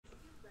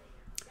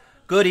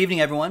Good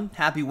evening, everyone.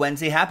 Happy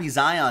Wednesday. Happy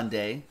Zion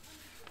Day.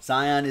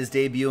 Zion is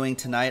debuting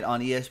tonight on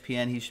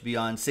ESPN. He should be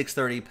on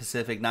 6:30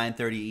 Pacific,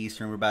 9:30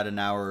 Eastern. We're about an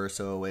hour or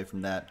so away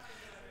from that.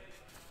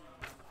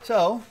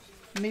 So,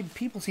 maybe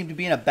people seem to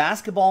be in a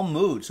basketball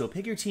mood. So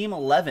pick your team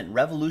 11,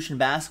 Revolution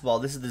Basketball.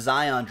 This is the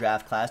Zion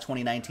draft class,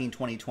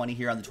 2019-2020,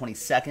 here on the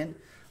 22nd,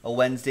 a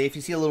Wednesday. If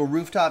you see a little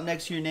rooftop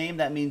next to your name,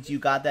 that means you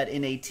got that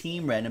in a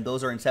team random.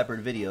 Those are in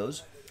separate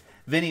videos.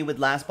 Vinny with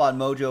Last Spot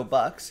Mojo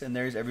Bucks, and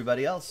there's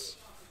everybody else.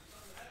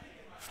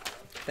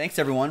 Thanks,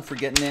 everyone, for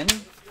getting in.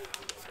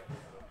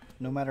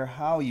 No matter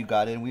how you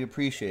got in, we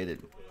appreciate it.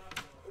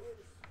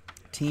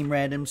 Team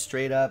random,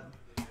 straight up,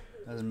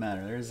 doesn't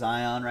matter. There's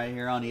Zion right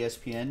here on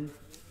ESPN.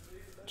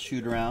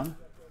 Shoot around.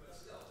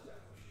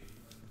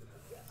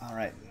 All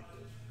right.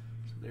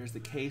 So there's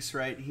the case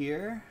right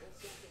here.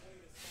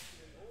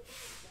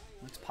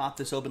 Let's pop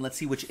this open. Let's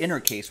see which inner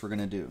case we're going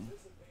to do.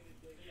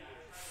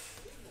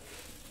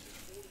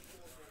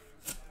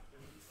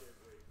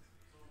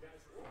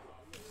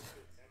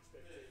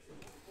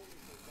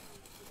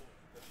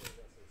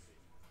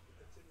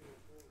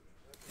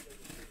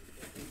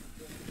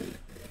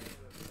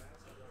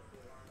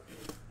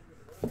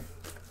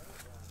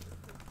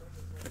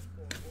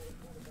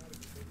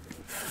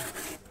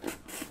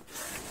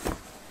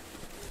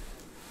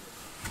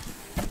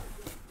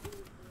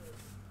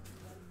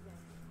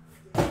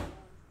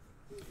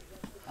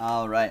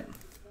 All right,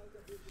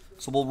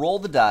 so we'll roll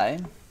the die.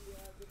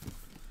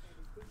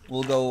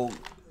 I'll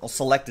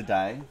select a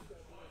die.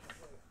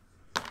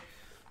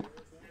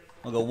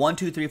 We'll go 1,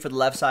 2, 3 for the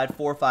left side,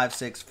 4, 5,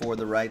 6 for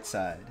the right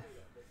side.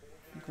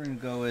 I think we're going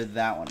to go with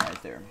that one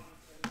right there.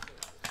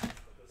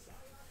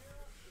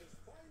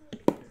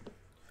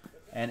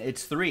 And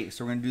it's 3,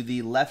 so we're going to do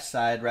the left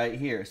side right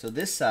here. So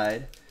this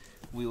side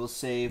we will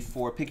save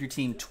for Pick Your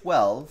Team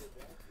 12,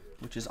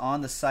 which is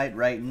on the site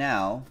right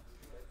now.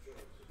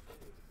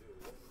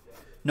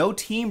 No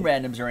team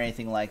randoms or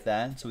anything like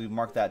that, so we've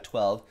marked that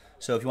 12.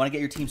 So if you want to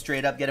get your team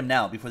straight up, get them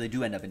now before they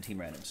do end up in team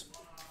randoms.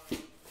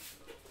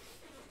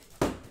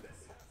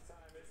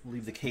 We'll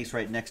leave the case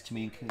right next to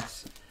me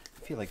because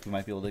I feel like we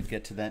might be able to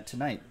get to that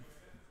tonight.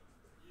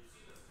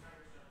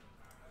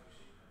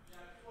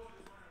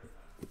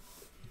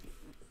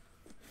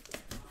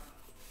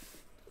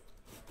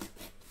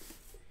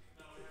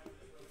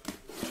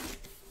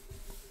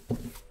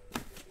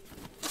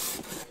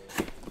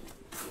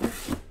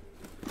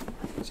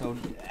 So,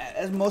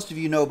 as most of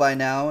you know by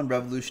now in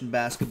Revolution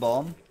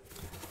Basketball,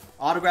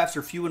 autographs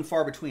are few and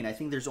far between. I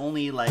think there's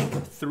only like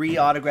 3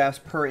 autographs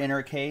per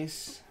inner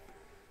case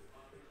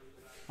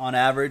on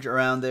average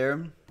around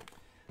there.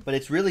 But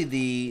it's really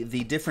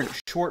the different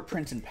short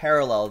prints in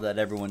parallel that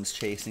everyone's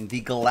chasing.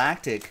 The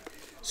Galactic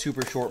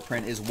super short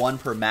print is 1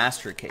 per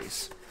master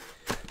case.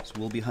 So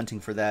we'll be hunting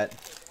for that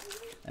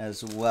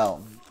as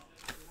well.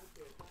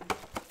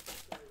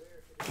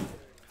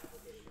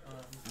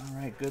 All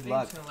right, good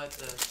luck.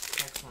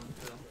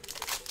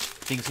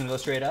 Think it's going to go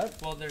straight up?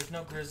 Well, there's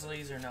no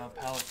Grizzlies or no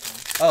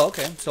Pelicans. Oh,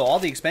 okay. So all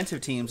the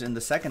expensive teams in the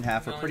second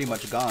half are pretty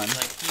much gone.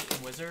 Like Heat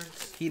and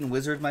Wizards. Heat and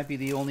Wizards might be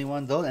the only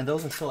one.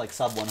 Those are still like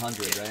sub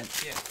 100, right?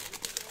 Yeah.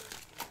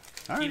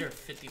 All right. Heat are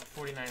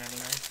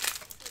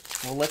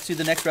 $49.99. Well, let's do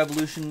the next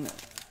Revolution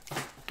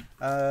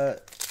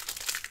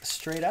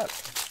straight up.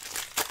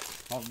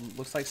 Well,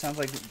 sounds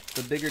like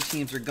the bigger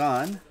teams are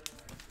gone.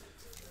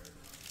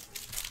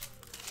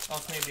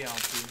 Also, maybe I'll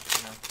do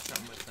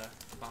something with the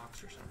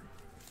box or something.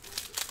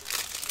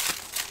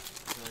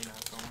 Really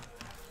not going.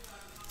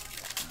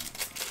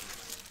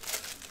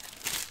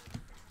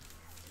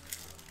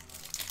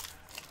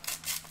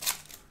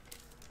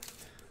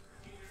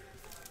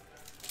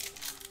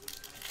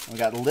 We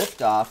got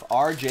Liftoff,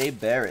 RJ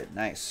Barrett.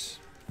 Nice.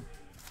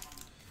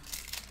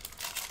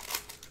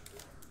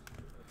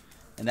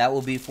 And that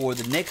will be for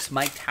the Knicks.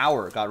 Mike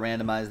Tower got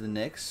randomized the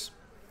Knicks.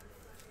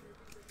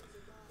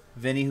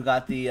 Vinny, who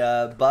got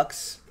the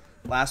Bucks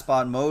Last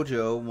Spot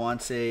Mojo,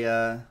 wants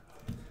a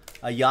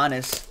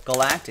Giannis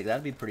Galactic.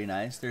 That'd be pretty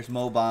nice. There's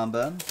Mo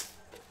Bamba,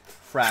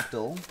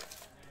 Fractal.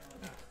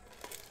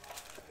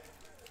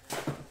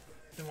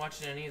 Been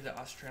watching any of the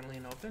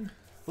Australian Open?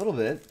 A little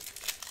bit.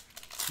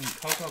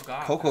 Coco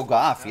Gauff. Coco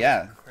Gauff,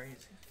 yeah. Crazy.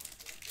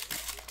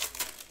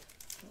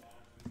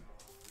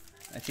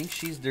 I think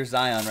there's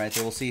Zion right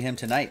there. We'll see him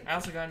tonight. I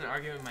also got in an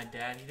argument with my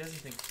dad. He doesn't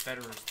think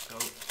Federer's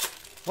GOAT.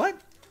 What?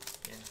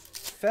 Yeah.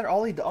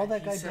 All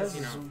that guy says, does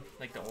is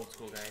like the old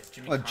school guys.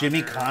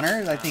 Jimmy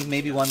Connor. I think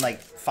maybe won like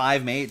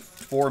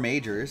 4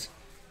 majors.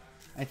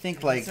 I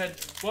think like.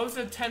 What was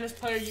the tennis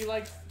player you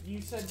liked?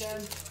 You said,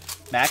 Dad?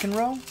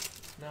 McEnroe?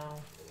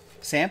 No.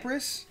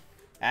 Sampras?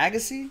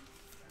 Agassi?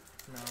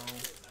 No.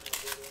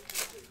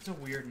 It's a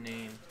weird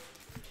name.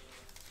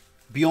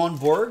 Bjorn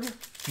Borg?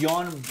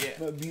 Bjorn.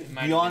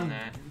 Bjorn.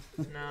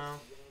 No,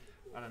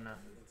 I don't know.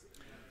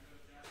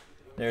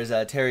 There's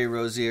Terry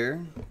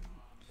Rozier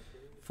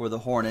for the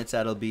Hornets.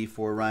 That'll be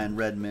for Ryan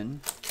Redmond.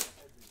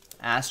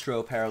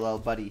 Astro parallel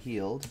Buddy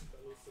Hield.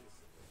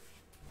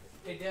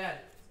 Hey, Dad.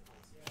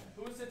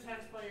 Who was the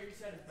tennis player you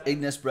said?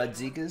 Ignas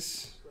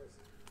Brazdeikis.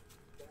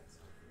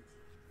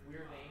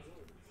 Weird name.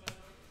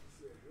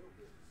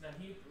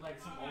 he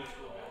like some old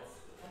school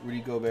guys.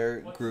 Rudy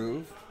Gobert,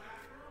 Groove.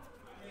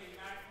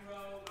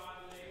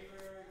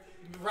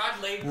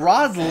 Rod Laver.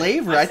 Rod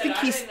Laver. I think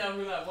I he's. didn't know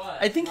who that was.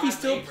 I think he Rod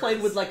still Laver.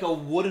 played with like a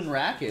wooden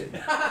racket.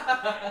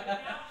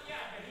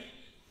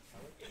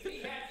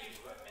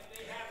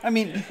 I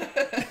mean,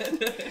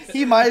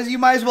 you might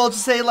as well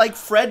just say like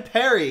Fred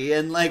Perry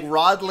and like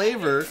Rod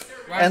Laver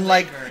and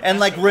like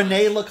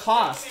Renee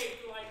Lacoste.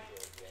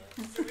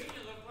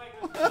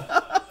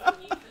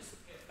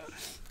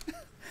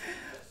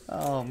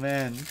 Oh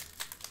man,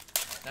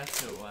 that's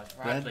who it was.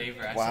 Rod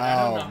Laver. I wow. said,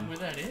 I don't know who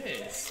that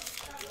is.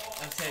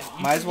 I said,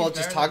 might as well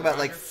just talk about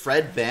like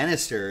Fred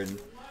Bannister and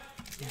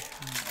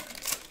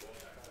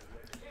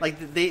like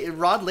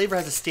Rod Laver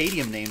has a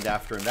stadium named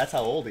after him. That's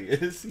how old he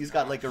is. He's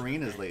got like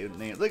arenas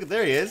named. Look,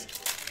 there he is.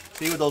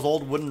 See with those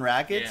old wooden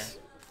rackets.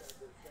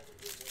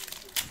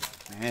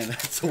 Yeah. Man,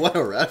 that's what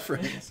a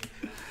reference.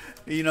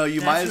 You know,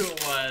 might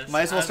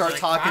as well start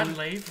talking.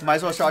 Might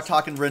as well start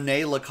talking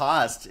Renee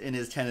Lacoste in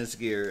his tennis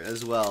gear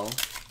as well.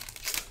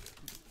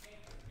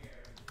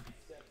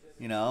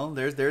 You know,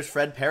 there's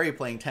Fred Perry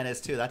playing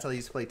tennis too. That's how he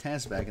used to play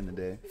tennis back in the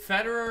day.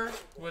 Federer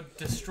would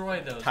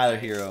destroy those. Tyler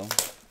guys. Hero.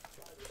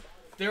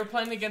 They were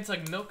playing against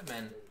like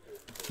milkmen.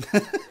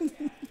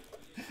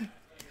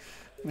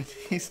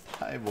 He's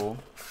Thibault.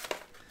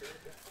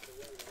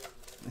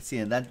 Let's see,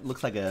 and that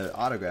looks like an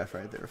autograph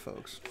right there,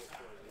 folks.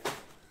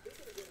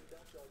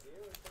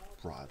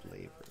 Rod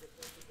Laver.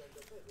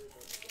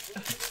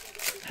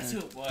 That's who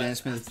it was. Dan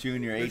Smith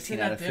Jr. 18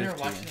 out of 15. Dinner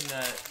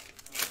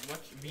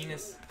watching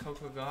Venus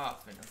Coco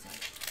Goff, and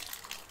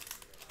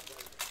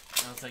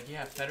I was like,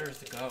 yeah, Federer's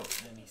the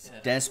GOAT. And he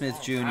said, Dan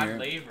Smith Jr. Rod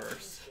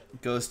Lavers.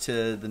 Goes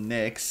to the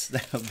Knicks.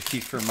 That'll be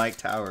for Mike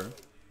Tower.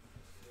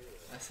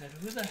 I said,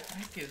 who the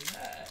heck is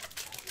that?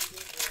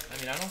 I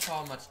mean, I don't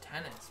follow much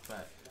tennis,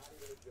 but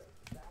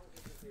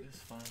it was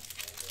fun.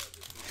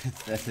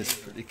 That is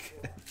pretty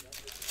good.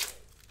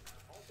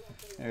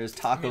 There's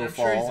Taco I'm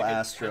Fall, sure he's a good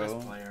Astro,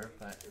 tennis player,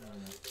 but I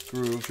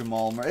don't know. Groove,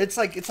 Jamal Murray. It's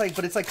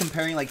like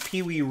comparing like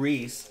Pee Wee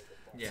Reese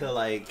to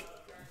like,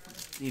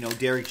 you know,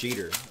 Derek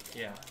Jeter.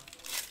 Yeah.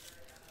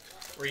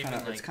 Or even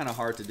like it's kind of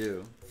hard to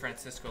do.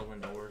 Francisco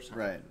Lindor or something.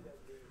 Right.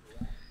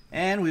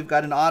 And we've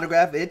got an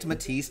autograph. It's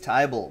Matisse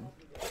Thybulle.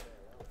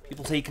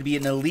 People say he could be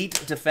an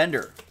elite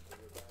defender.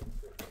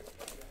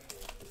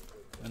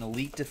 An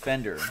elite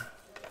defender.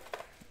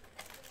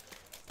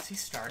 Is he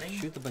starting?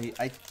 Shoot the ball.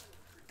 I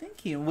think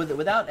he,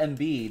 without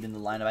Embiid in the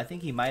lineup, I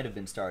think he might have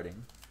been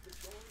starting.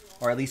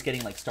 Or at least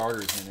getting like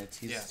starters minutes.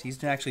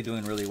 He's actually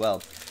doing really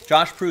well.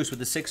 Josh Proust with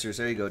the Sixers.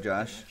 There you go,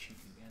 Josh.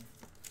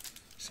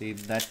 See,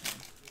 that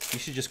you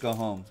should just go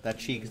home. That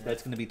cheek,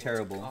 that's going to be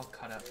terrible. All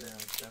cut up now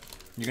and stuff.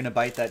 You're going to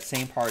bite that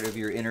same part of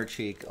your inner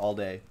cheek all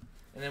day.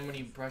 And then when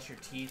you brush your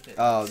teeth, it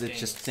it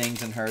just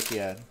stings and hurts,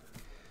 yeah.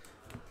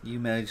 You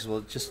may as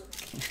well just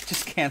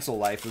cancel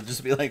life. It'll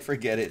just be like,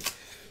 forget it.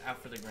 Out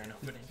for the grand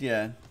opening.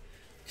 Yeah.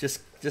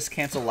 Just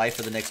cancel life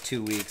for the next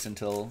 2 weeks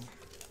until...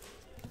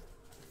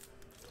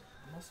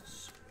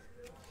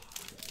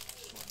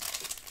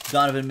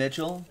 Donovan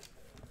Mitchell.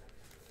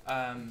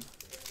 I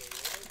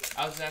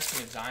was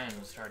asking if Zion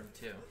was starting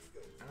too.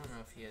 I don't know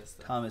if he is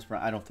though. Thomas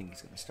Brown. I don't think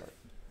he's going to start.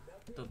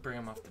 They'll bring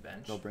him off the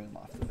bench. They'll bring him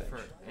off the bench.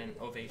 For an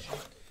ovation.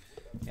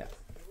 Yeah.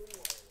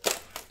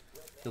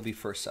 He'll be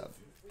first sub.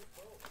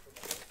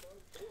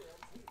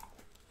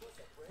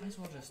 Might as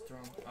well just throw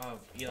him. Oh,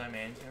 Eli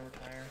Manning's going to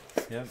retire.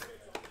 Yep.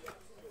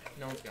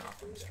 No one's going to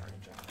offer him a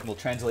starting job. Well,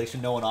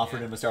 translation, no one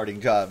offered him a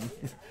starting job.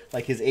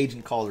 Like his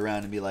agent called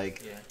around and be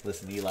like,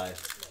 listen, Eli.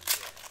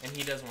 And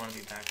he doesn't want to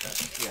be backed up.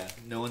 Yeah,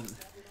 no one...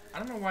 I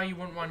don't know why you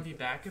wouldn't want to be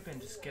backup and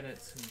just get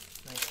some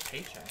nice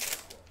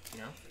paychecks, you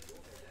know?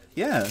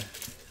 Yeah.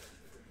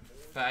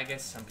 But I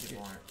guess some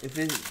people aren't. If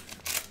it...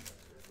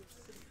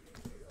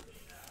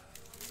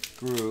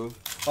 Groove.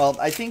 Well,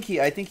 I think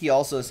he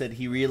also said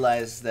he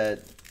realized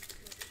that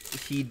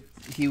he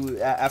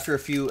after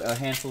a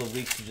handful of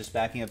weeks of just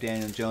backing up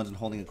Daniel Jones and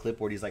holding a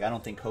clipboard, he's like, I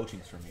don't think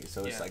coaching's for me.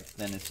 So it's like,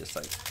 then it's just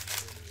like,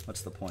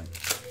 what's the point?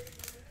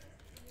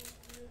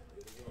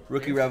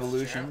 Rookie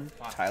Revolution,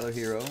 Tyler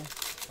Hero.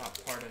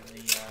 Part of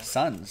the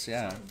Suns,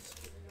 yeah. Suns.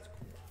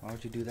 Why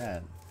would you do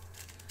that?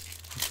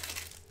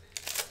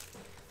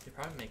 They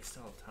probably make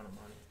still a ton of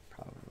money.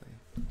 Probably.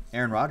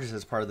 Aaron Rodgers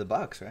is part of the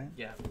Bucks, right?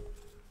 Yeah.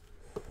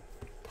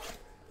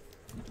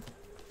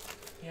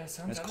 Yeah,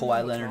 Suns. There's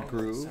Kawhi Leonard,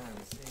 Groove.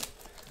 Suns.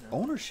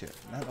 Ownership.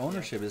 That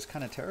ownership is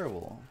kind of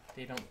terrible.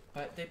 They don't,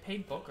 but they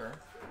paid Booker.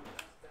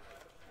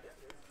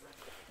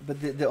 But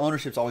the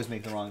ownerships always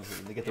make the wrong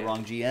decision. They get the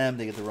wrong GM.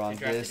 They get the wrong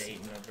this.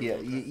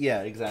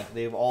 Yeah, exactly.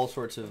 They have all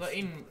sorts of. Well,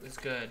 Aiden is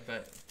good,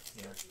 but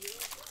yeah.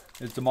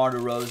 There's DeMar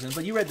DeRozan,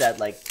 but you read that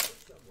like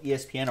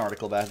ESPN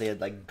article about how they had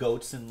like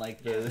goats in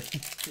like the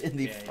in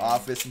the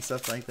office and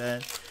stuff like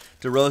that.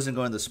 DeRozan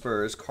going to the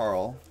Spurs.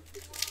 Carl.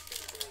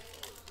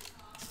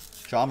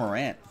 Ja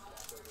Morant.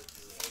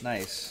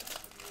 Nice.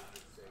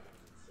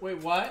 Wait,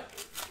 what?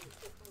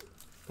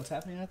 What's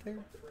happening out there?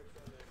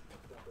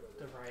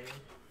 The writing.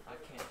 I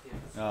can't do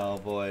this. Oh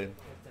boy.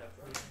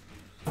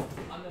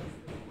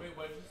 Wait,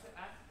 what did you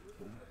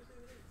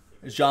say?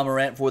 There's John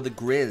Morant for the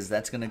Grizz.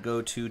 That's going to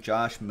go to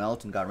Josh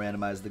Melton. Got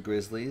randomized to the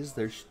Grizzlies.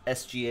 There's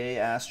SGA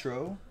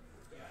Astro.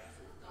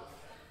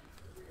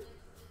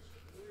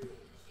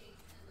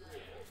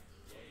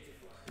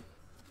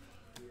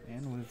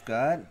 And we've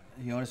got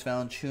Jonas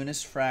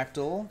Valanciunas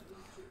Fractal.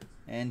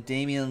 And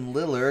Damian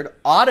Lillard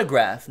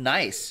Autograph.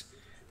 Nice.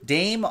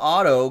 Dame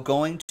Auto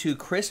going to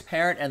Chris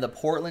Parent and the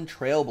Portland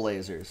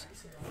Trailblazers.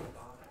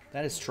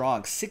 That is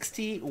strong.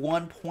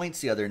 61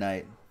 points the other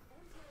night.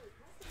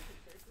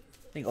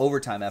 I think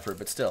overtime effort,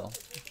 but still.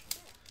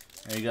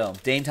 There you go.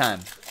 Dame time.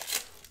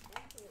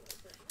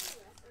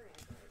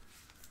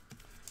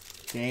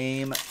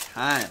 Dame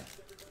time.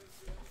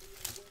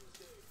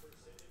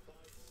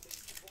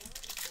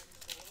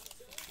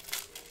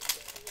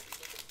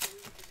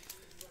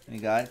 We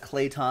got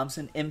Klay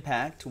Thompson,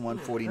 Impact,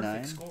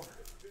 149.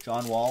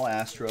 John Wall,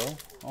 Astro.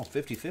 Oh,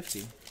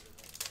 50-50.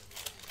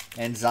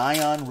 And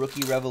Zion,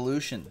 Rookie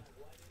Revolution.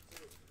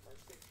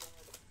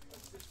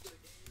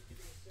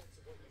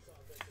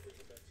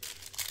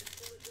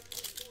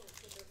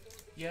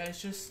 Yeah,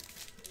 it's just,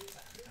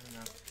 I don't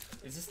know.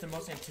 Is this the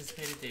most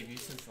anticipated debut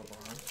since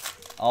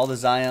LeBron? All the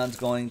Zions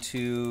going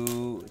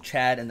to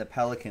Chad and the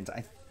Pelicans.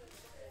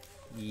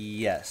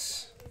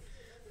 Yes.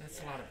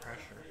 That's a lot of pressure.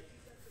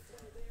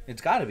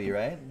 It's got to be,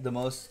 right? The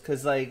most,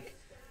 because, like,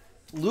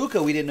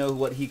 Luka, we didn't know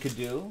what he could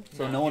do,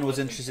 so no one was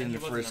interested in the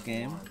first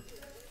game.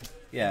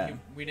 Yeah.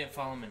 We didn't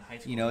follow him in high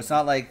school. You know, it's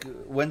not like,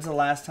 when's the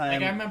last time?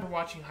 Like, I remember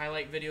watching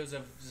highlight videos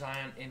of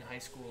Zion in high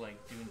school,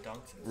 like, doing dunks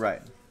and stuff.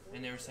 Right.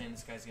 And they were saying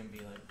this guy's going to be,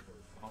 like,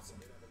 awesome.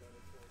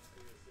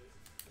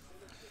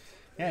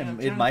 Yeah,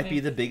 it might be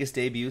the biggest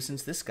debut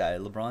since this guy,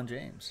 LeBron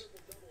James.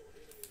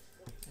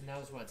 And that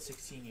was, what,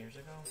 16 years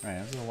ago? Right,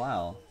 that was a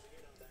while.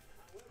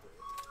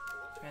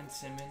 Ben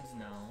Simmons,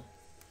 no.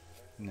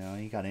 No,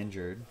 he got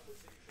injured.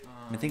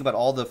 I mean, think about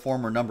all the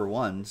former number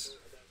ones.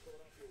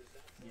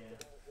 Yeah.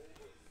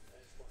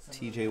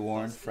 TJ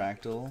Warren,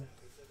 Fractal.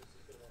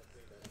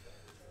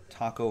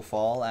 Taco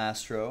Fall,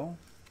 Astro.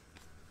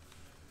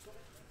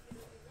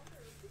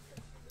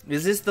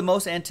 Is this the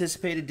most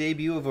anticipated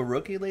debut of a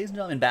rookie, ladies and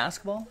gentlemen, in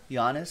basketball?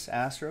 Giannis,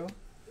 Astro?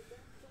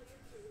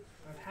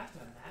 I'd have to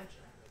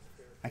imagine.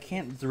 I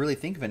can't really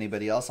think of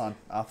anybody else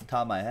off the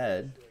top of my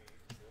head.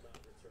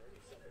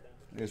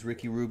 There's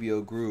Ricky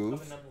Rubio,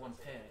 Groove. Number one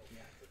pick,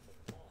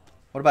 yeah.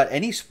 What about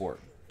any sport?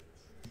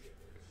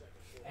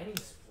 Any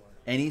sport?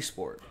 Any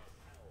sport.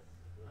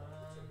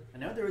 I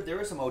know there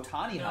was some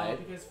Ohtani hype.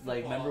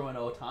 Like, remember when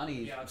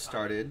Ohtani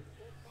started?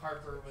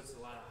 Harper was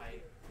a lot of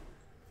hype.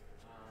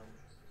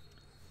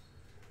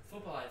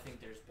 Football, I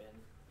think there's been.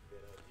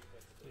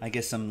 I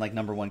guess some, like,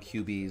 number one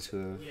QBs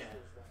who... Yeah.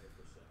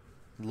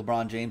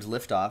 LeBron James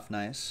liftoff,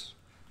 nice.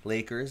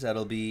 Lakers,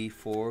 that'll be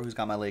for... Who's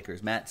got my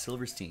Lakers? Matt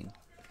Silverstein.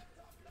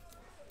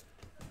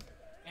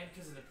 And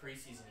because of the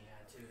preseason he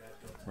had, too.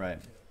 That built Right.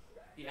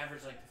 He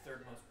averaged, like, the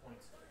third most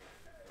points.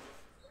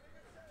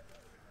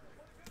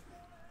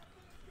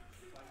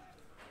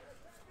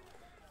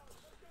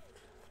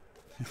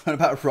 What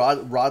about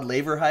Rod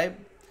Laver hype?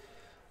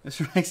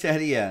 Mr. Mike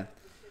said, yeah.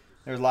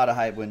 There was a lot of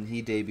hype when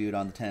he debuted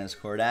on the tennis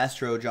court.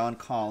 Astro, John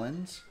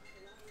Collins.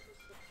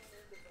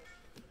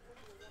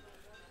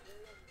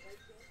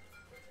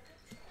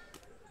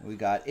 We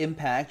got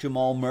Impact,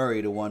 Jamal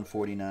Murray to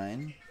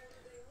 149.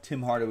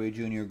 Tim Hardaway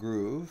Jr.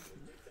 Groove.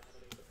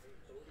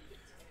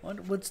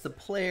 What's the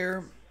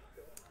player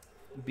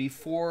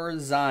before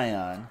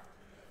Zion?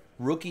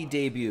 Rookie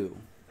debut.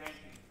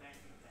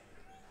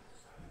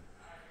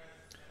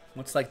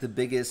 What's like the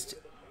biggest?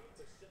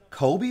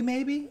 Kobe,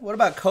 maybe? What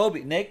about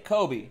Kobe? Nick,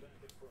 Kobe.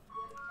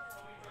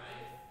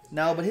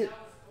 No, but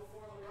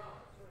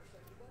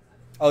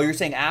oh, you're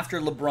saying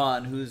after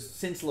LeBron, who's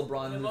since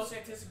LeBron? The most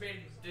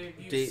anticipated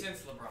debut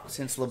since LeBron.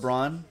 Since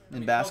LeBron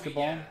in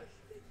basketball?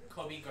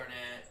 Kobe,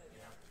 Garnett, you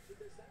know.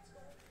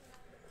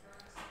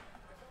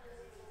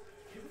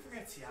 People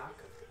forget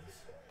Siakam. He's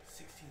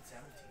 16,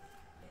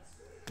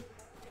 17.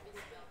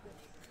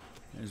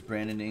 There's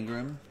Brandon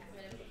Ingram.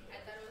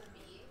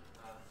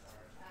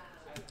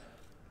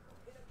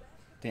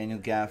 Daniel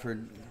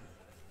Gafford,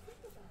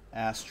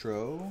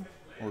 Astro,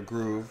 or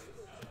Groove.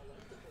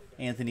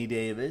 Anthony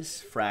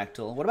Davis,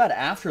 Fractal. What about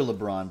after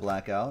LeBron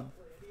blackout?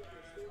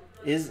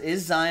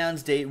 Is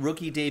Zion's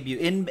rookie debut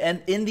in the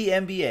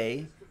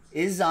NBA?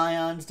 Is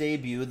Zion's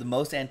debut the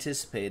most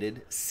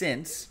anticipated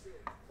since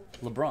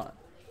LeBron?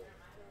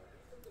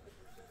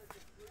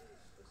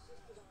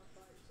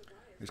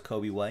 There's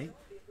Kobe White.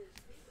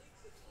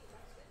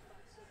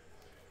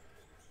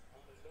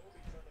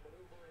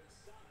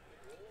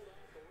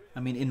 I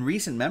mean, in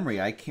recent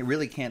memory, I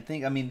really can't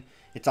think. I mean,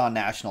 it's on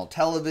national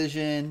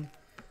television.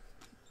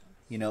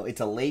 You know, it's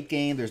a late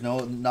game. There's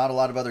not a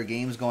lot of other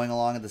games going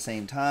along at the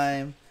same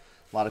time.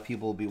 A lot of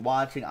people will be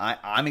watching.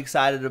 I'm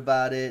excited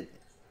about it.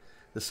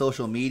 The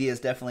social media has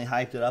definitely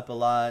hyped it up a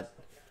lot.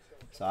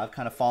 So I've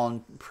kind of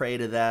fallen prey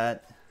to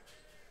that.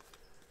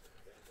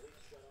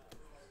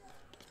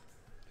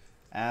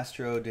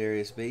 Astro,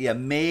 Darius Bay. Yeah,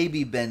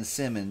 maybe Ben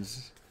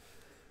Simmons.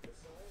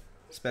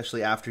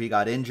 Especially after he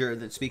got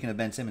injured. Speaking of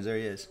Ben Simmons, there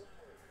he is.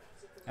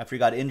 After he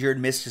got injured,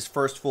 missed his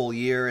first full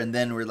year, and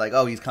then we're like,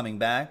 oh, he's coming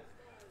back.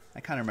 I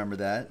kind of remember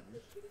that.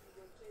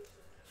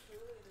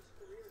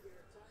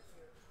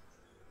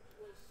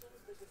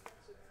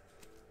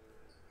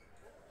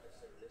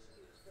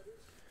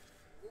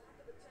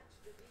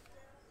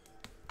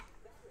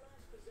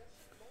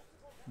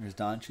 There's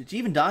Doncic.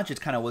 Even Doncic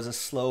kind of was a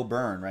slow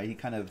burn, right? He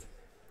kind of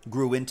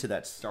grew into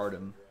that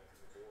stardom.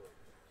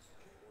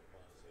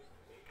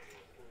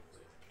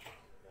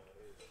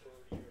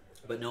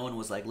 But no one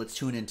was like, let's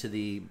tune into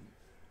the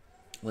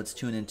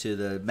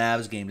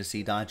Mavs game to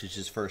see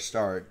Doncic's first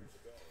start.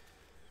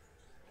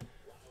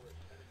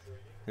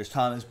 There's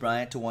Thomas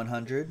Bryant to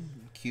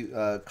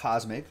 100,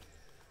 Cosmic.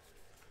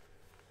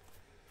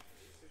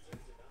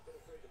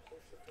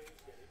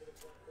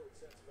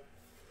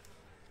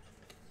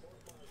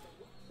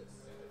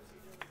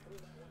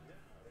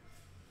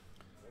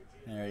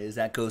 There it is.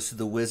 That goes to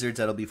the Wizards.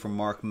 That'll be from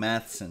Mark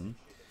Matheson.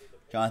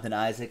 Jonathan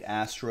Isaac,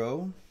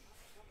 Astro.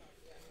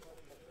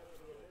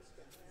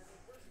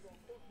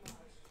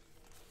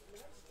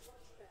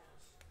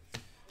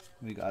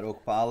 We got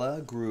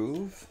Okpala,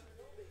 Groove.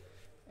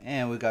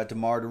 And we got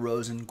DeMar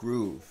DeRozan,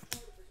 Groove.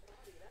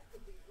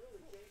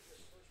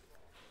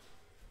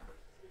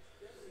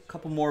 A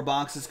couple more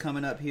boxes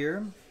coming up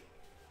here.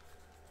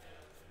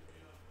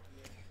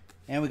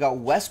 And we got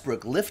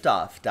Westbrook,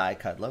 Liftoff die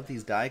cut. Love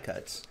these die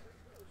cuts.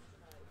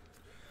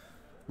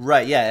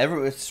 Right, yeah,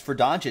 it's for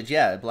Doncic,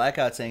 yeah.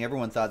 Blackout saying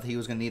everyone thought that he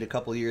was going to need a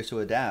couple years to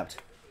adapt.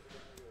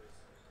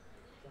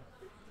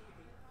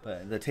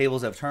 But the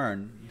tables have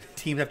turned.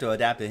 Teams have to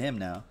adapt to him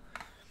now.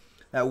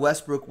 That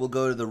Westbrook will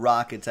go to the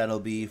Rockets. That'll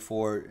be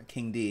for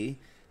King D.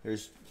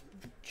 There's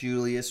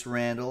Julius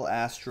Randle,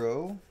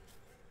 Astro.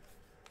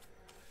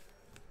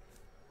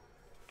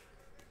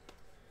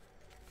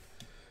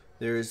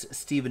 There's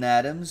Steven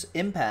Adams,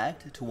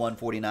 Impact to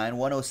 149.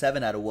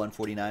 107 out of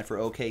 149 for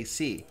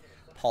OKC.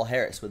 Paul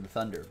Harris with the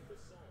Thunder.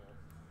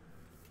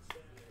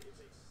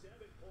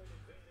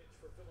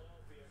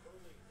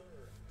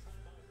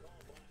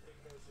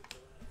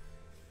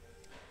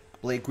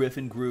 Blake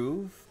Griffin,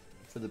 Groove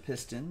for the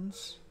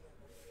Pistons.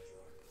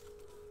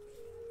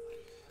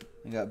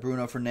 We got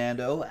Bruno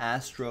Fernando,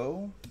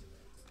 Astro.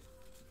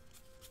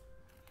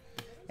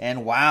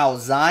 And wow,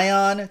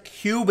 Zion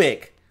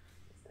Cubic.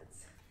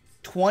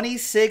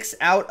 26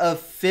 out of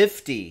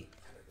 50.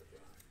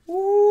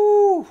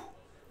 Woo!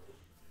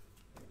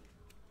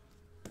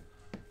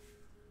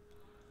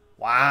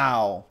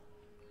 Wow.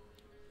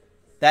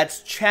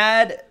 That's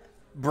Chad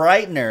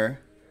Breitner.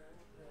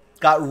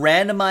 Got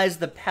randomized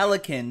the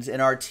Pelicans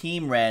in our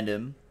team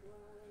random.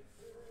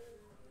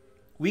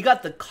 We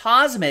got the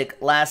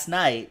Cosmic last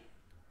night.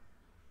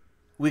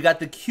 We got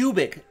the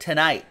Cubic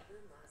tonight.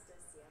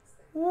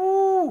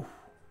 Woo!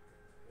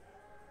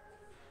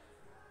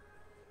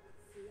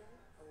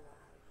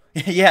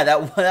 Yeah,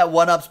 that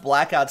one-ups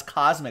Blackouts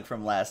Cosmic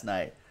from last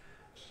night.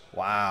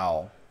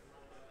 Wow.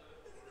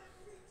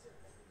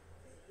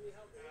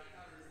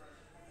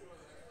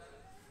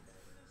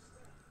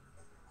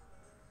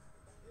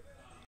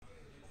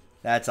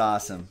 That's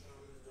awesome.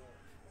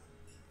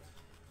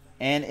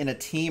 And in a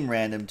team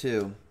random,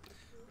 too.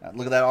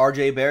 Look at that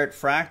RJ Barrett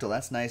Fractal.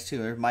 That's nice, too.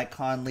 There's Mike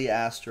Conley,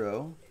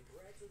 Astro.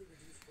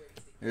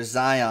 There's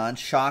Zion,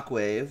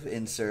 Shockwave,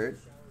 insert.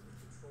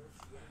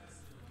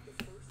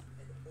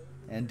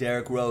 And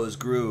Derrick Rose,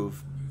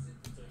 Groove.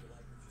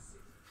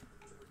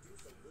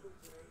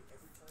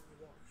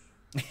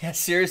 Yeah,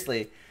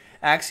 seriously.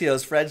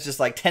 Axios, Fred's just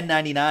like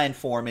 1099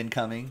 form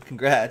incoming.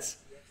 Congrats.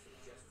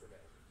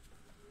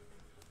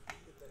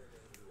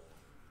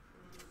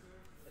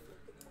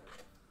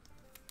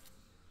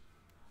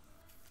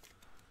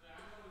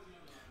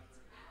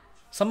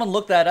 Someone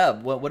look that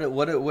up.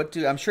 What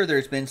do I'm sure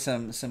there's been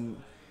some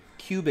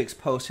cubics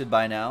posted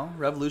by now.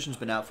 Revolution's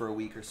been out for a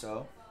week or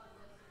so.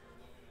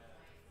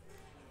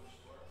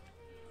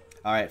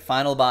 All right,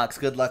 final box.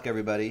 Good luck,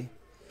 everybody.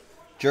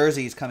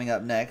 Jerseys coming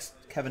up next.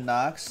 Kevin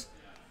Knox,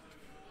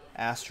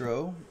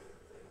 Astro.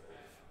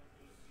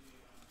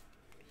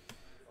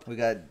 We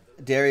got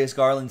Darius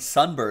Garland,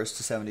 Sunburst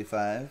to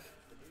 75.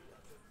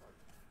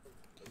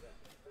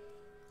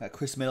 Got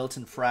Chris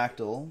Middleton,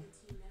 Fractal.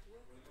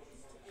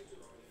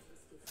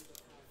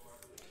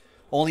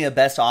 Only a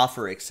best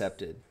offer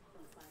accepted.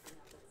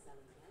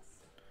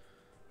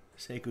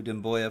 Sekou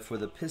Demboya for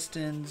the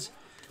Pistons.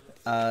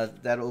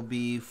 That'll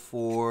be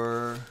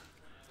for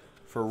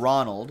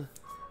Ronald.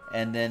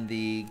 And then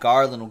the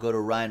Garland will go to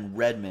Ryan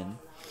Redmond.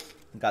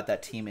 Got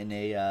that team in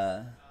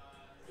a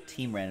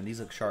team random. These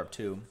look sharp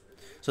too.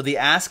 So the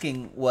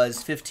asking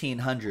was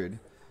 $1,500,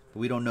 but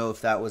we don't know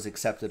if that was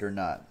accepted or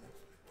not.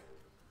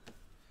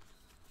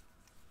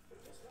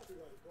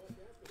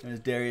 There's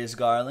Darius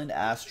Garland,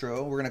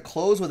 Astro. We're going to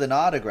close with an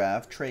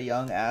autograph. Trae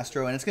Young,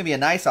 Astro. And it's going to be a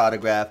nice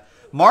autograph.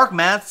 Mark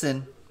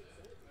Matheson,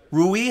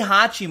 Rui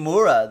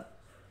Hachimura.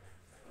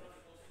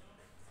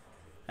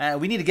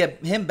 We need to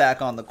get him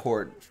back on the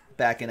court,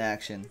 back in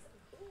action.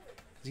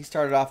 He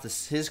started off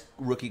his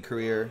rookie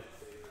career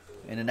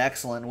in an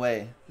excellent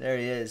way. There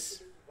he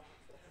is.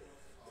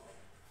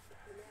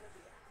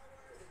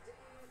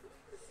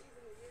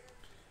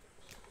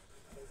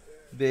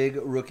 Big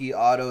rookie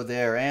auto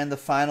there. And the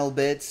final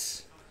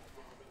bits,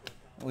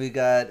 we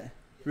got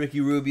Ricky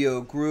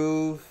Rubio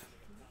Groove.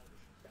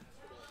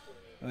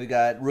 We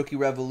got Rookie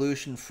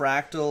Revolution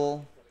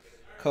Fractal,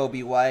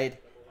 Kobe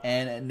White,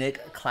 and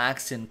Nick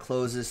Claxton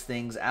closes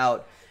things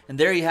out. And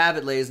there you have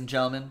it, ladies and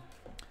gentlemen.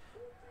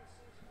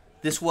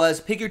 This was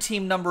Pick Your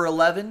Team number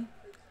 11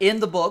 in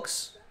the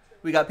books.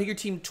 We got Pick Your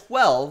Team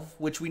 12,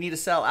 which we need to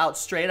sell out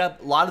straight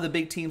up. A lot of the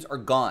big teams are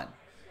gone.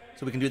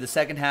 So we can do the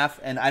second half.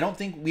 And I don't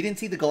think, we didn't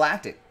see the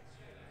Galactic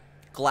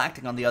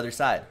on the other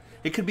side.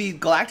 It could be,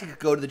 Galactic could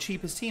go to the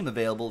cheapest team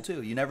available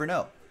too. You never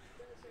know.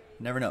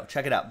 Never know.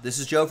 Check it out. This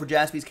is Joe for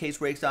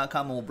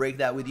JaspysCaseBreaks.com, and we'll break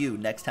that with you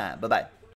next time. Bye-bye.